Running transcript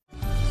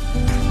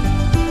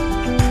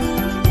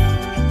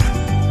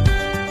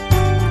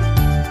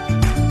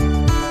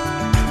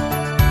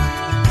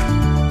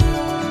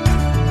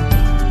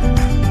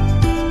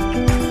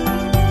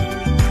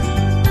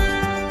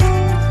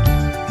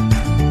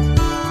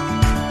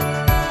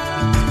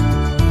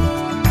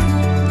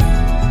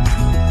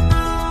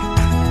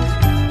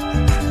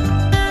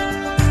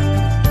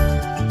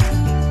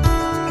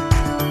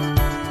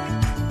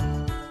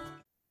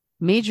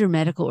major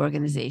medical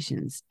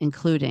organizations,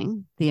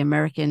 including the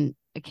American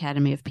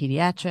Academy of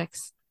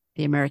Pediatrics,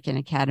 the American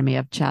Academy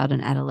of Child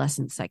and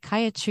Adolescent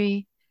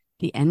Psychiatry,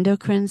 the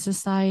Endocrine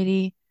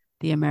Society,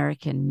 the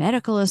American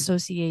Medical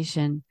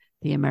Association,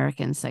 the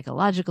American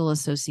Psychological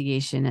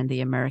Association, and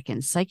the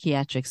American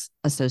Psychiatric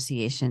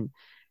Association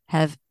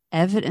have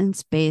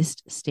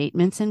evidence-based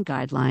statements and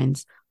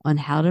guidelines on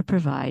how to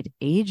provide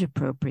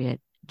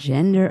age-appropriate,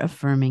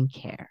 gender-affirming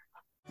care.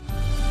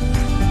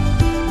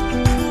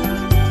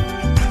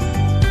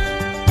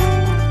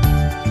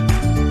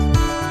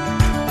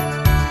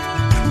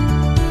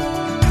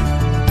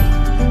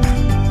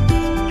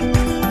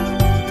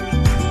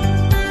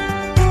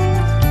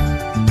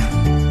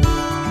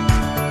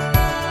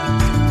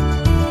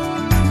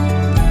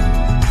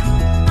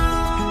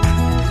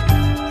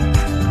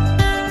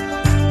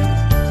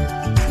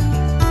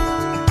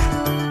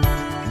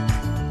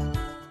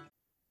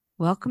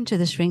 Welcome to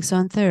the Shrinks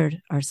on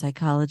Third, our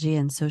psychology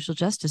and social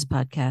justice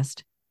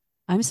podcast.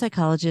 I'm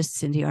psychologist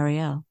Cindy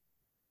Ariel.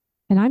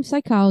 And I'm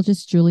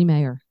psychologist Julie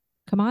Mayer.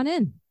 Come on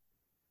in.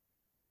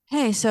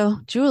 Hey, so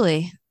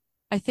Julie,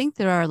 I think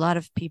there are a lot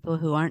of people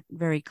who aren't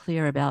very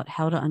clear about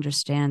how to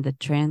understand the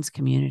trans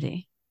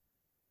community.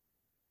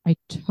 I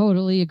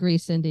totally agree,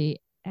 Cindy.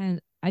 And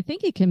I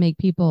think it can make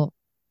people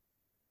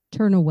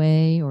turn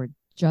away or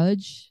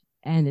judge,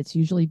 and it's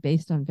usually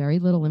based on very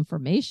little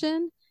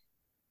information.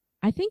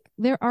 I think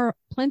there are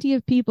plenty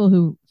of people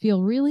who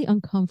feel really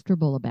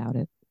uncomfortable about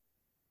it.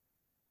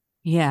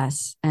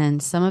 Yes,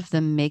 and some of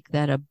them make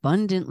that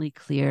abundantly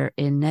clear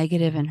in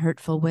negative and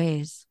hurtful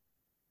ways.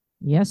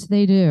 Yes,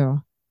 they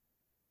do.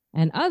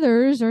 And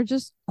others are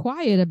just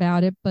quiet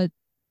about it, but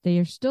they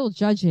are still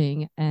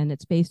judging, and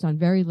it's based on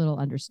very little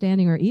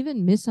understanding or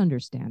even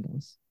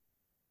misunderstandings.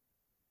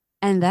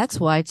 And that's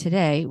why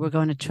today we're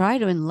going to try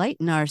to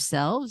enlighten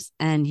ourselves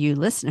and you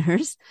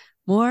listeners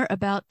more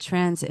about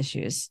trans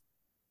issues.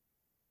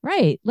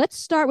 Right. Let's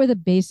start with a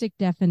basic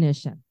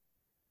definition.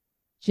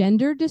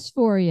 Gender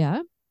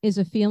dysphoria is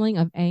a feeling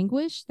of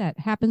anguish that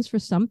happens for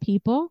some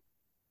people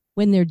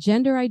when their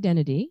gender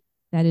identity,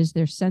 that is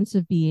their sense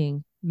of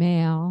being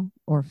male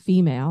or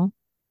female,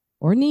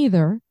 or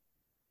neither,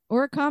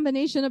 or a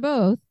combination of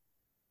both,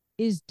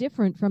 is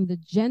different from the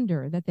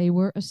gender that they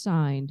were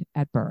assigned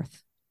at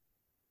birth.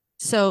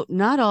 So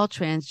not all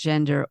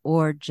transgender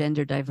or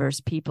gender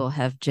diverse people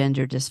have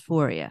gender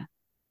dysphoria,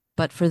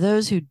 but for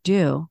those who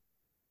do,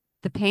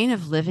 the pain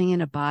of living in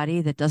a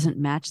body that doesn't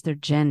match their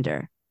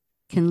gender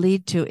can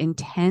lead to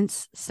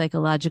intense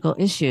psychological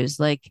issues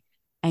like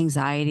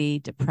anxiety,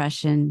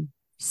 depression,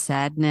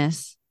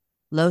 sadness,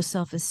 low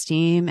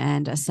self-esteem,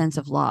 and a sense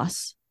of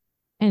loss.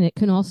 And it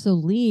can also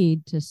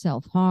lead to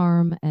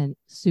self-harm and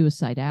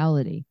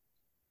suicidality.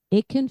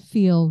 It can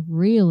feel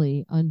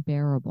really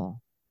unbearable.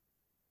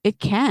 It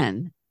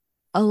can.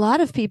 A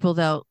lot of people,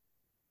 though,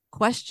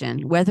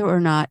 question whether or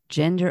not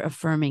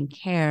gender-affirming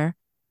care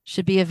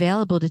should be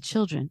available to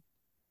children.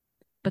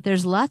 But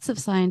there's lots of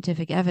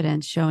scientific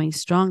evidence showing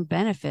strong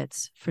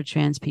benefits for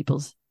trans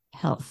people's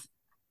health.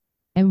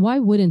 And why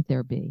wouldn't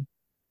there be?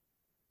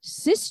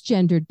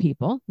 Cisgendered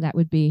people, that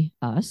would be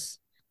us,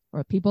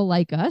 or people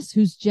like us,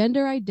 whose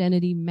gender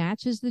identity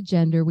matches the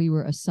gender we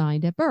were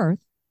assigned at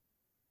birth,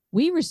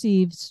 we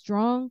receive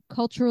strong,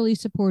 culturally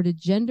supported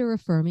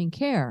gender-affirming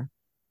care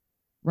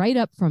right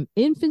up from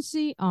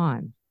infancy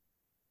on.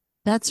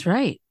 That's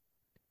right.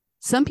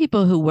 Some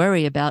people who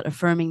worry about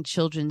affirming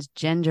children's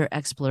gender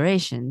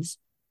explorations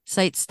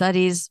cite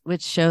studies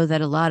which show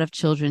that a lot of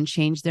children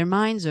change their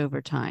minds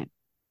over time.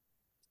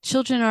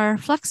 Children are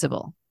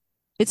flexible.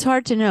 It's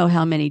hard to know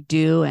how many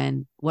do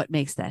and what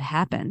makes that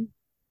happen.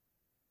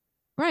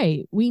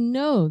 Right. We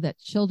know that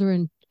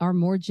children are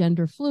more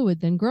gender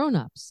fluid than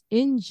grown-ups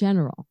in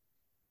general.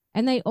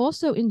 And they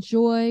also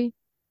enjoy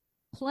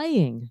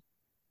playing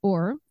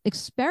or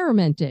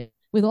experimenting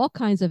with all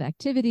kinds of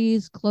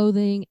activities,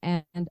 clothing,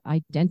 and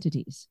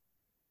identities.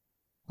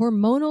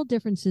 Hormonal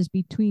differences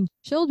between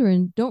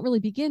children don't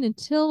really begin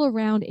until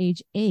around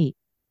age 8,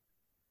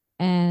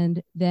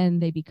 and then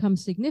they become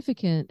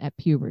significant at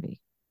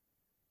puberty.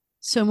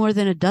 So more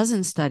than a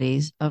dozen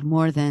studies of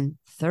more than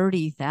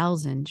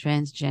 30,000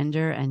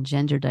 transgender and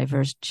gender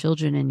diverse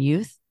children and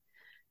youth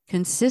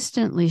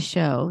consistently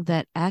show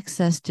that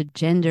access to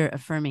gender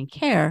affirming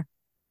care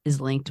is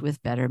linked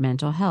with better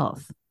mental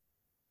health.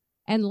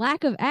 And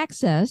lack of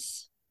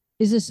access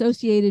is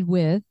associated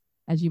with,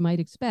 as you might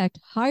expect,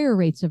 higher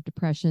rates of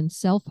depression,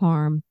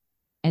 self-harm,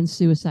 and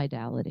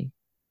suicidality.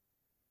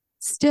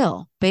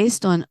 Still,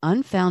 based on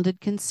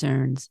unfounded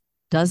concerns,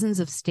 dozens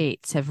of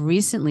states have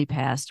recently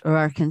passed or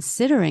are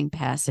considering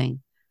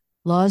passing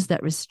laws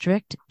that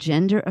restrict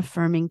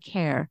gender-affirming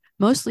care,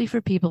 mostly for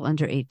people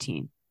under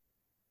 18.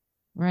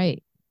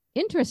 Right.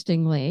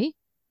 Interestingly,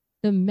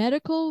 the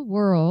medical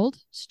world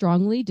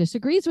strongly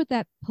disagrees with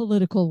that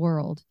political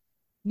world.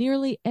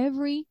 Nearly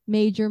every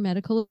major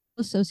medical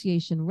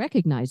association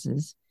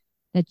recognizes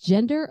that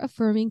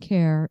gender-affirming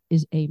care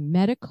is a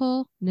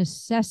medical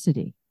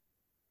necessity.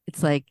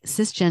 It's like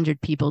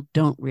cisgendered people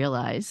don't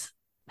realize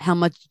how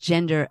much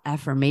gender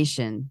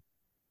affirmation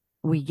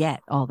we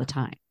get all the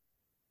time.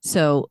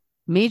 So,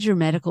 major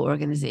medical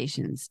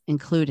organizations,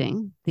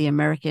 including the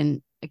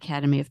American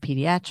Academy of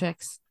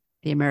Pediatrics,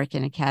 the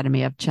American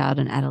Academy of Child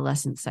and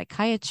Adolescent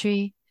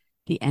Psychiatry,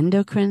 the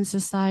Endocrine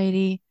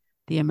Society,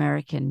 the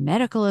American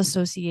Medical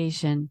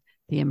Association,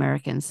 the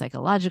American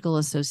Psychological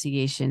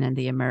Association, and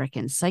the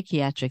American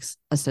Psychiatric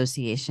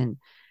Association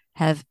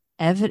have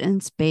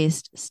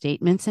evidence-based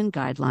statements and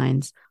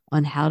guidelines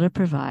on how to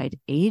provide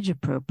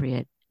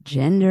age-appropriate,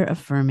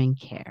 gender-affirming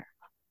care.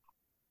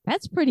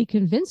 That's pretty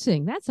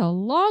convincing. That's a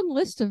long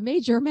list of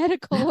major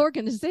medical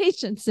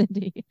organizations,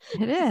 Cindy.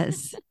 It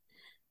is.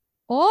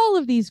 All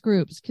of these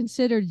groups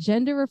consider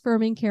gender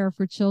affirming care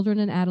for children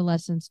and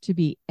adolescents to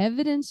be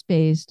evidence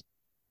based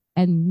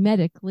and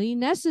medically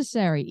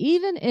necessary,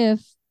 even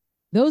if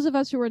those of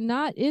us who are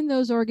not in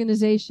those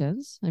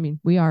organizations, I mean,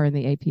 we are in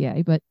the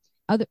APA, but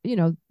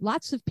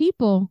lots of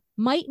people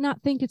might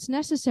not think it's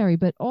necessary,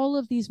 but all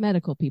of these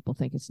medical people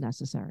think it's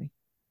necessary.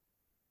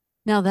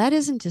 Now, that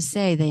isn't to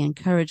say they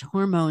encourage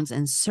hormones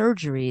and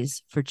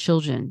surgeries for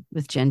children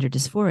with gender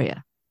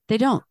dysphoria. They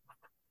don't.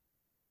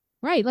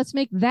 Right. Let's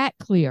make that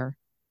clear.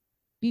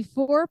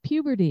 Before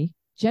puberty,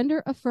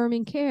 gender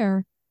affirming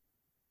care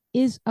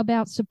is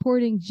about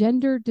supporting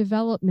gender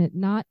development,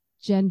 not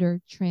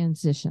gender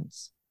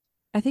transitions.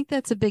 I think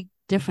that's a big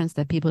difference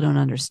that people don't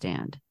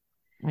understand.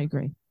 I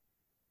agree.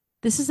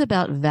 This is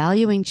about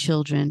valuing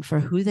children for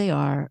who they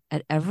are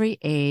at every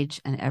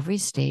age and every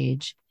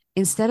stage,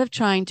 instead of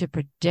trying to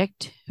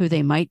predict who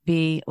they might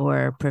be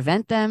or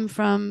prevent them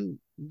from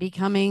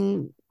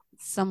becoming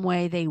some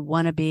way they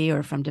want to be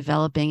or from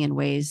developing in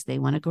ways they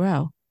want to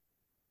grow.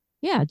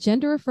 Yeah,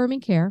 gender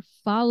affirming care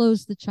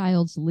follows the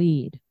child's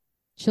lead.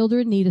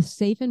 Children need a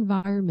safe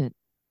environment.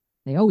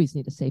 They always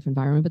need a safe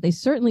environment, but they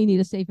certainly need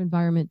a safe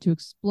environment to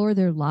explore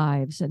their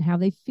lives and how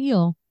they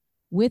feel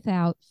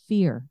without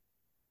fear.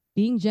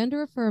 Being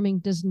gender affirming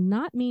does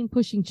not mean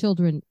pushing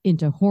children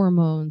into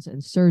hormones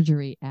and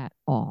surgery at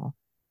all.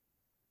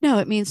 No,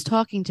 it means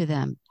talking to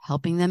them,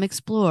 helping them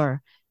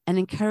explore, and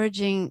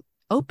encouraging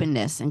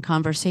openness and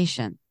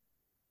conversation.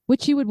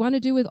 Which you would want to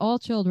do with all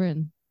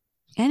children.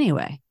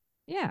 Anyway.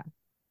 Yeah.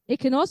 It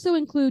can also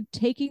include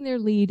taking their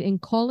lead in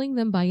calling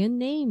them by a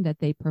name that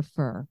they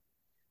prefer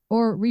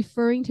or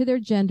referring to their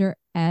gender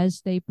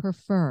as they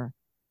prefer.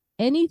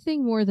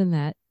 Anything more than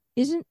that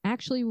isn't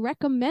actually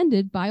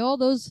recommended by all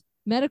those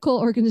medical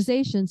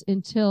organizations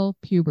until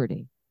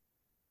puberty.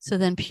 So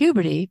then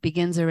puberty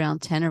begins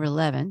around 10 or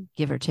 11,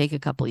 give or take a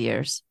couple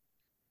years.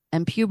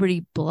 And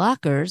puberty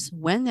blockers,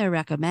 when they're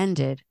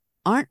recommended,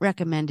 aren't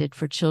recommended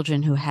for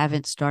children who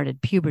haven't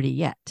started puberty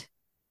yet.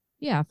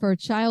 Yeah, for a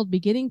child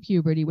beginning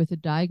puberty with a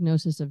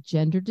diagnosis of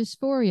gender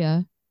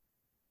dysphoria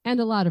and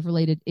a lot of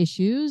related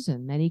issues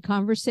and many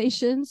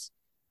conversations,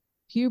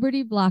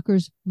 puberty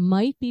blockers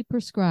might be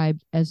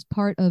prescribed as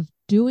part of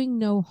doing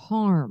no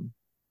harm.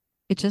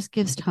 It just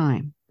gives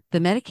time.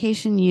 The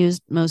medication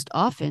used most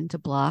often to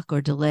block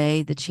or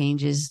delay the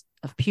changes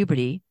of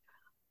puberty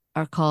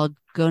are called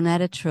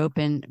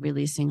gonadotropin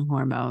releasing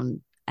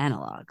hormone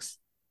analogs.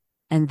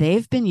 And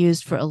they've been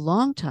used for a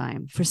long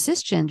time for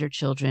cisgender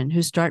children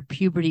who start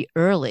puberty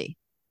early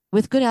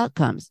with good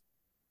outcomes.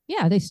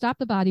 Yeah, they stop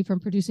the body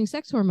from producing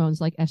sex hormones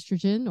like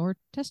estrogen or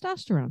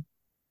testosterone.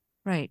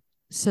 Right.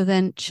 So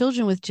then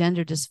children with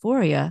gender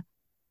dysphoria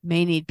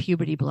may need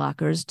puberty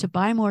blockers to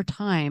buy more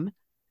time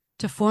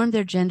to form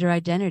their gender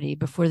identity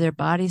before their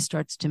body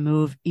starts to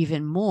move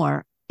even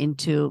more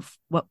into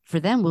what for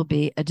them will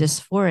be a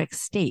dysphoric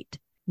state,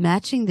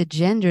 matching the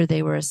gender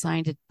they were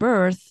assigned at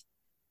birth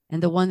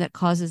and the one that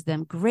causes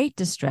them great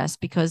distress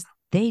because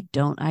they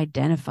don't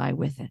identify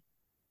with it.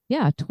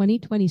 Yeah, a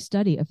 2020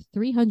 study of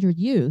 300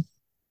 youth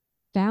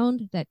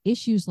found that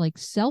issues like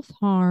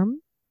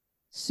self-harm,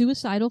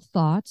 suicidal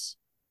thoughts,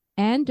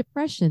 and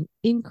depression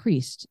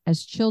increased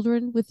as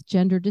children with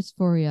gender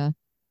dysphoria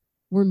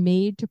were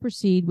made to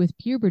proceed with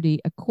puberty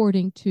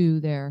according to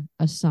their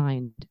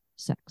assigned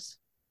sex.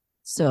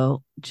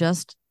 So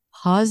just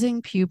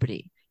pausing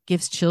puberty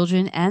gives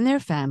children and their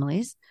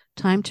families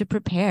time to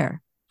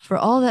prepare for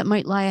all that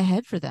might lie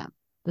ahead for them.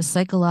 The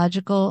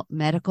psychological,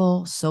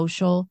 medical,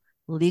 social,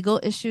 legal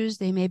issues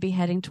they may be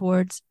heading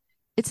towards.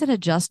 It's an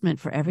adjustment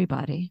for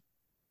everybody.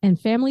 And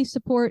family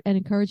support and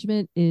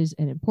encouragement is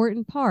an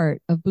important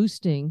part of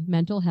boosting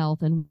mental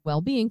health and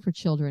well-being for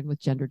children with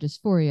gender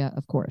dysphoria,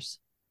 of course.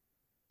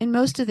 In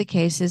most of the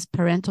cases,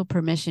 parental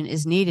permission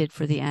is needed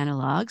for the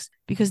analogs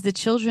because the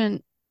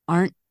children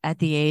aren't at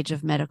the age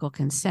of medical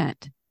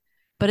consent.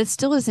 But it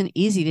still isn't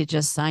easy to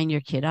just sign your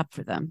kid up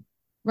for them.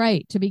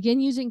 Right. To begin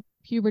using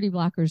puberty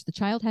blockers, the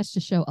child has to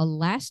show a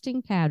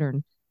lasting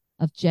pattern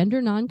of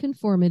gender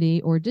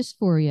nonconformity or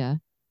dysphoria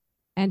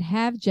and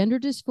have gender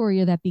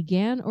dysphoria that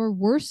began or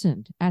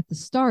worsened at the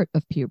start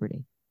of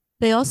puberty.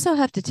 They also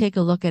have to take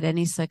a look at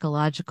any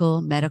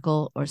psychological,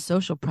 medical, or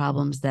social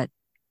problems that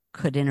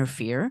could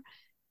interfere.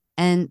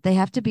 And they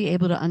have to be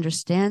able to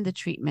understand the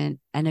treatment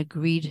and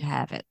agree to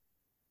have it.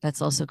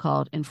 That's also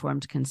called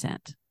informed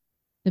consent.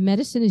 The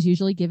medicine is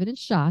usually given in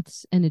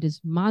shots, and it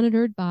is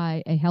monitored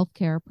by a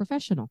healthcare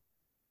professional.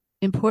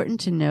 Important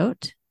to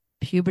note,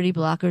 puberty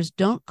blockers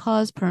don't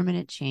cause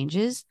permanent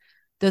changes,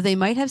 though they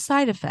might have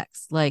side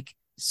effects like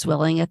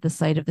swelling at the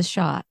site of the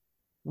shot,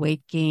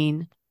 weight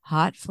gain,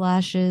 hot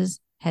flashes,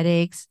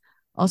 headaches,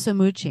 also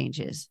mood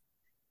changes.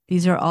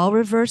 These are all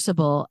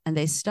reversible and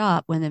they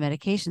stop when the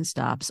medication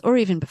stops or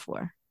even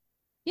before.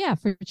 Yeah,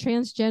 for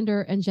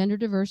transgender and gender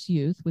diverse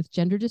youth with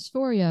gender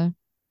dysphoria,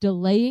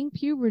 delaying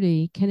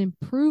puberty can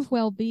improve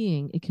well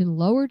being. It can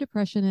lower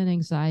depression and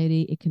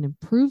anxiety. It can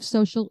improve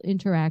social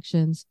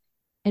interactions.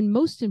 And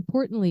most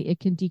importantly, it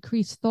can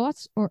decrease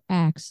thoughts or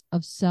acts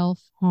of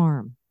self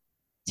harm.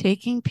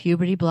 Taking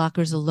puberty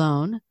blockers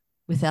alone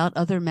without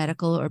other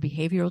medical or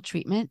behavioral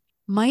treatment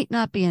might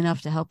not be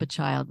enough to help a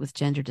child with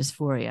gender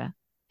dysphoria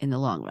in the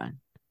long run,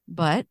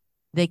 but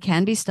they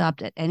can be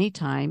stopped at any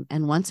time.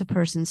 And once a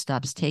person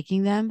stops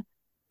taking them,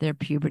 their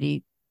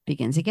puberty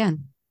begins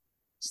again.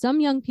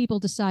 Some young people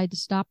decide to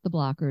stop the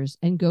blockers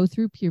and go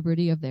through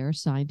puberty of their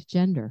assigned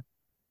gender.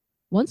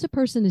 Once a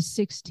person is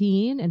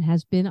 16 and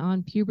has been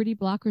on puberty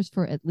blockers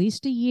for at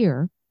least a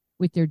year,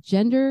 with their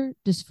gender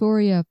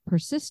dysphoria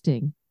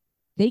persisting,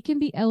 they can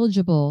be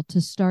eligible to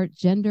start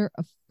gender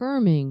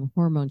affirming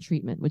hormone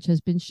treatment, which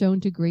has been shown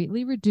to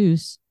greatly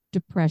reduce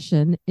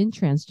depression in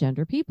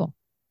transgender people.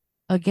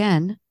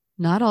 Again,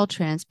 not all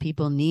trans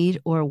people need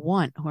or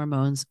want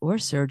hormones or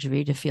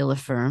surgery to feel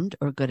affirmed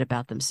or good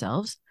about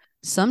themselves.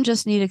 Some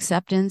just need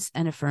acceptance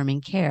and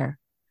affirming care.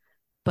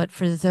 But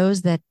for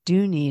those that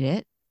do need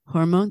it,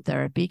 hormone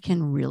therapy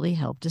can really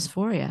help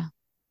dysphoria.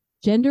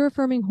 Gender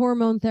affirming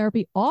hormone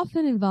therapy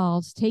often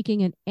involves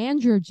taking an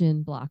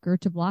androgen blocker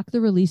to block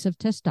the release of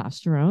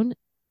testosterone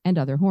and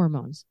other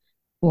hormones.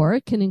 Or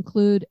it can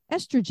include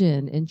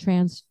estrogen in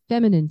trans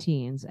feminine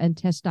teens and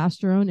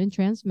testosterone in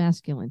trans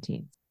masculine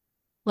teens.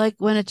 Like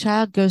when a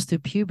child goes through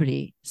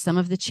puberty, some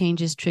of the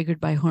changes triggered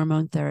by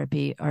hormone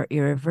therapy are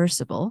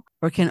irreversible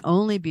or can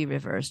only be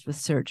reversed with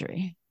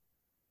surgery.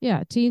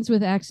 Yeah, teens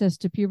with access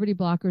to puberty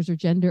blockers or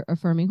gender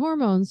affirming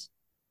hormones,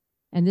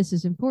 and this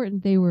is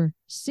important, they were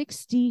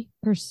 60%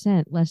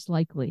 less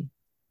likely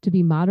to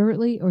be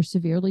moderately or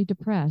severely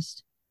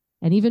depressed.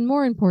 And even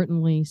more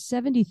importantly,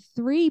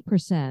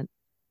 73%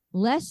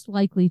 less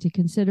likely to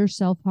consider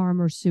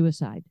self-harm or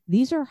suicide.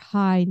 These are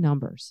high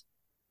numbers.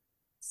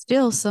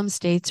 Still, some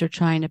states are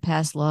trying to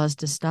pass laws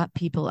to stop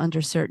people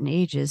under certain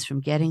ages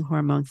from getting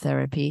hormone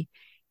therapy,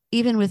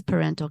 even with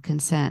parental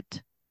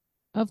consent.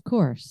 Of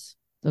course,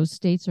 those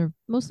states are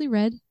mostly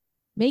red.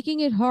 Making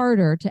it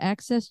harder to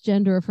access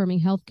gender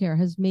affirming healthcare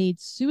has made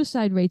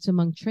suicide rates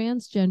among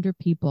transgender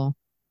people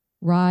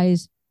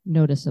rise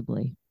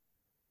noticeably.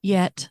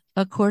 Yet,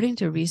 according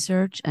to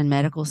research and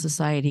medical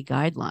society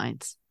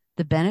guidelines,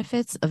 the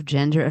benefits of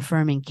gender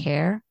affirming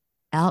care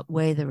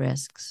outweigh the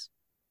risks.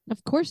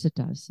 Of course it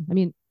does. I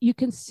mean, you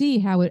can see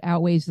how it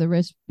outweighs the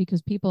risk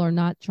because people are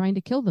not trying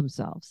to kill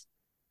themselves.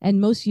 And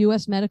most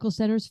U.S. medical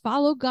centers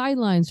follow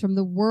guidelines from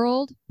the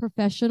World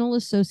Professional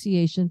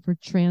Association for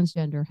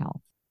Transgender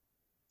Health.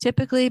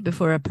 Typically,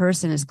 before a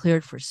person is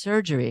cleared for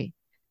surgery,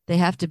 they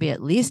have to be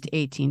at least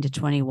 18 to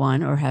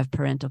 21 or have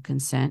parental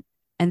consent,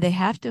 and they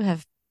have to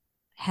have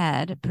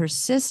had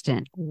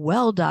persistent,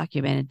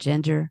 well-documented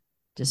gender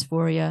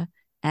dysphoria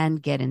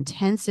and get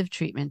intensive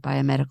treatment by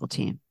a medical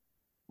team.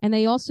 And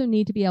they also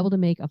need to be able to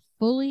make a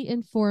fully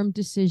informed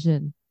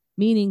decision,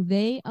 meaning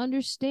they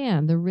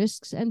understand the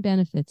risks and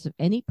benefits of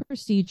any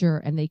procedure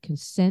and they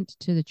consent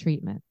to the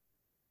treatment.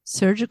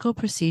 Surgical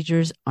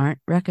procedures aren't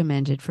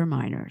recommended for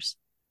minors.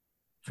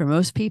 For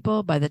most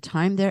people, by the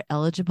time they're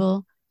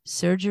eligible,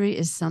 surgery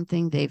is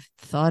something they've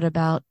thought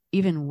about,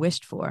 even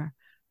wished for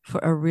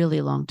a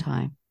really long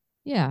time.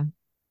 Yeah,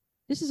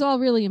 this is all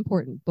really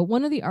important. But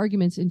one of the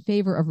arguments in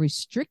favor of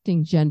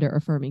restricting gender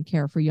affirming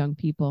care for young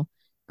people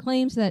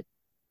claims that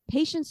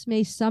patients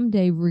may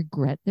someday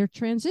regret their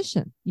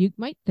transition. You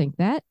might think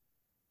that,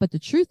 but the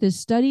truth is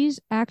studies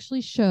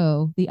actually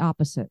show the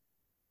opposite.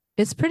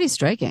 It's pretty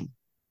striking.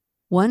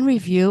 One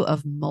review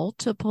of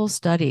multiple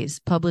studies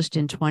published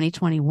in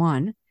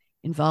 2021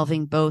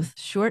 involving both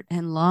short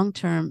and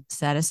long-term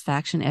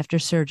satisfaction after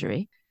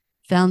surgery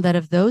found that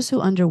of those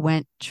who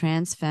underwent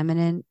trans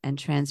feminine and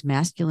trans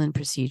masculine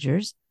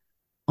procedures,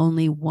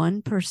 only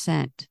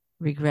 1%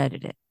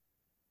 regretted it.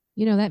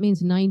 You know, that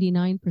means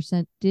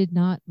 99% did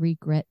not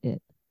regret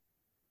it.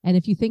 And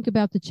if you think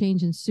about the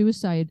change in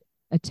suicide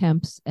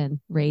attempts and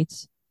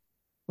rates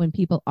when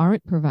people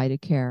aren't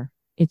provided care,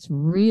 it's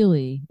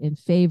really in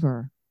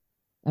favor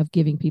of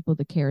giving people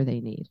the care they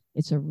need.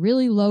 It's a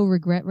really low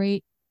regret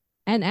rate.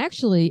 And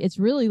actually, it's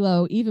really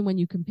low even when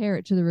you compare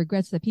it to the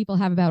regrets that people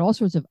have about all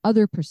sorts of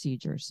other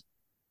procedures.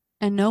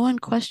 And no one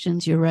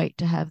questions your right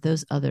to have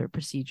those other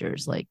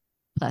procedures like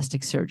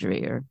plastic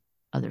surgery or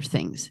other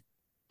things.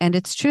 And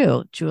it's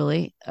true,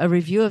 Julie. A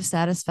review of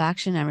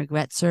satisfaction and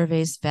regret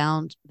surveys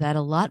found that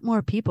a lot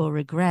more people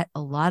regret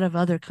a lot of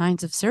other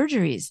kinds of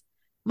surgeries,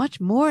 much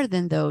more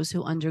than those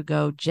who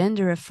undergo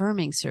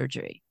gender-affirming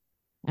surgery.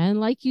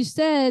 And like you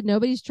said,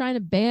 nobody's trying to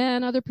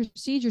ban other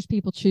procedures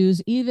people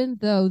choose, even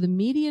though the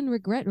median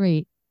regret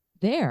rate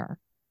there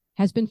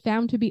has been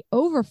found to be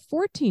over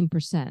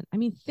 14%. I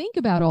mean, think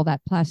about all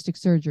that plastic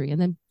surgery. And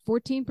then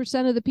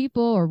 14% of the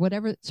people or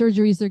whatever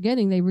surgeries they're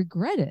getting, they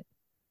regret it.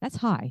 That's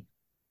high.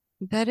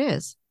 That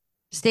is.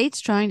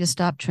 States trying to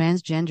stop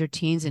transgender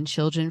teens and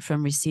children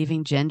from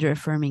receiving gender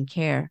affirming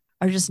care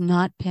are just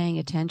not paying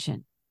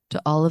attention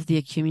to all of the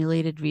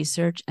accumulated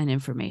research and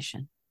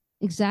information.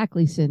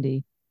 Exactly,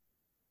 Cindy.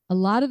 A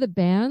lot of the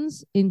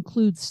bans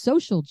include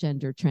social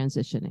gender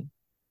transitioning,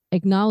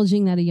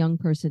 acknowledging that a young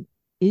person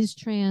is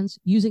trans,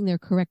 using their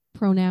correct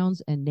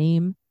pronouns and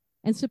name,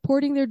 and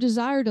supporting their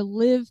desire to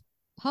live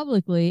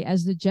publicly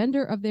as the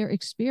gender of their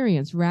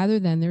experience rather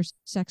than their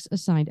sex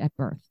assigned at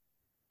birth.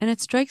 And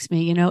it strikes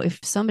me, if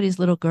somebody's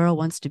little girl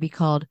wants to be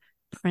called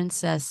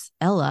Princess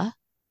Ella,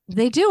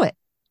 they do it.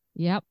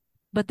 Yep.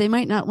 But they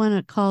might not want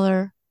to call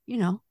her,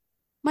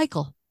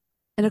 Michael.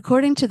 And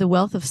according to the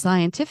wealth of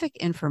scientific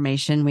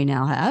information we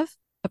now have,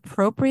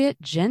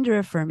 appropriate gender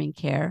affirming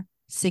care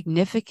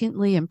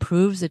significantly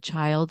improves a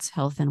child's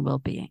health and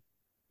well-being.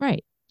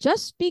 Right.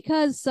 Just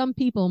because some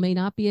people may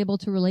not be able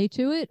to relate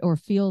to it or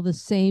feel the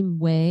same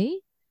way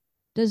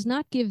does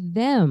not give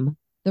them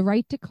the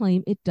right to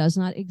claim it does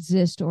not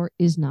exist or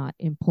is not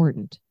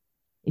important.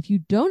 If you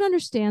don't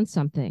understand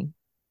something,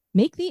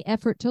 make the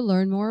effort to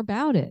learn more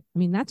about it. I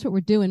mean, that's what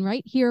we're doing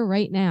right here,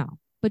 right now.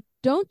 But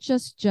don't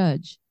just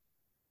judge.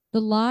 The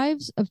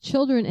lives of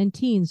children and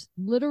teens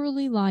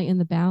literally lie in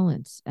the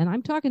balance. And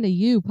I'm talking to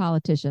you,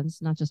 politicians,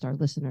 not just our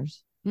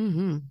listeners.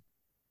 Mm-hmm.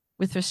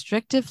 With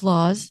restrictive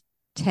laws,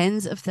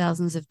 tens of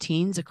thousands of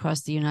teens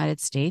across the United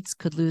States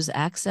could lose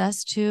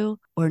access to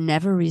or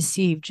never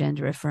receive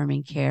gender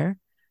affirming care,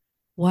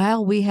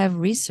 while we have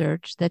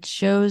research that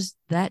shows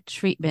that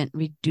treatment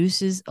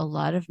reduces a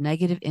lot of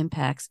negative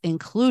impacts,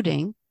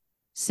 including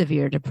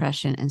severe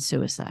depression and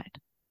suicide.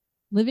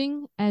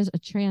 Living as a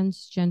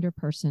transgender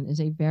person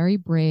is a very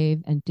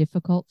brave and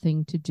difficult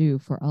thing to do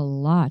for a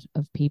lot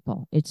of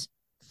people. It's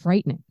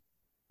frightening,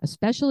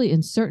 especially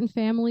in certain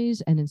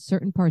families and in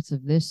certain parts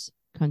of this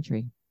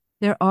country.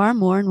 There are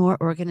more and more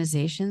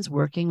organizations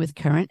working with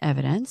current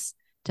evidence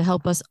to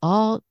help us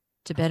all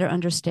to better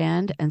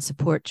understand and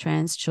support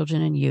trans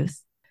children and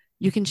youth.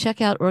 You can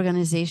check out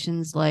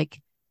organizations like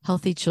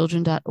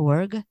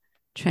healthychildren.org,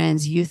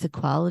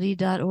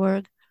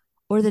 transyouthequality.org,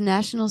 or the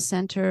National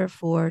Center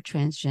for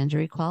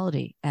Transgender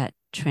Equality at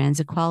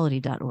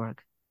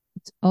transequality.org.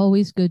 It's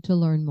always good to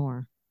learn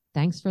more.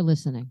 Thanks for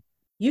listening.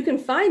 You can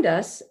find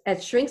us at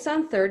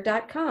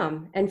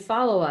shrinksonthird.com and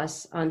follow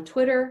us on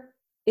Twitter,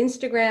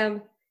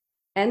 Instagram,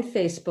 and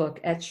Facebook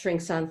at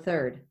Shrinks on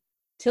Third.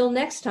 Till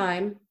next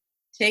time,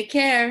 take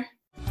care.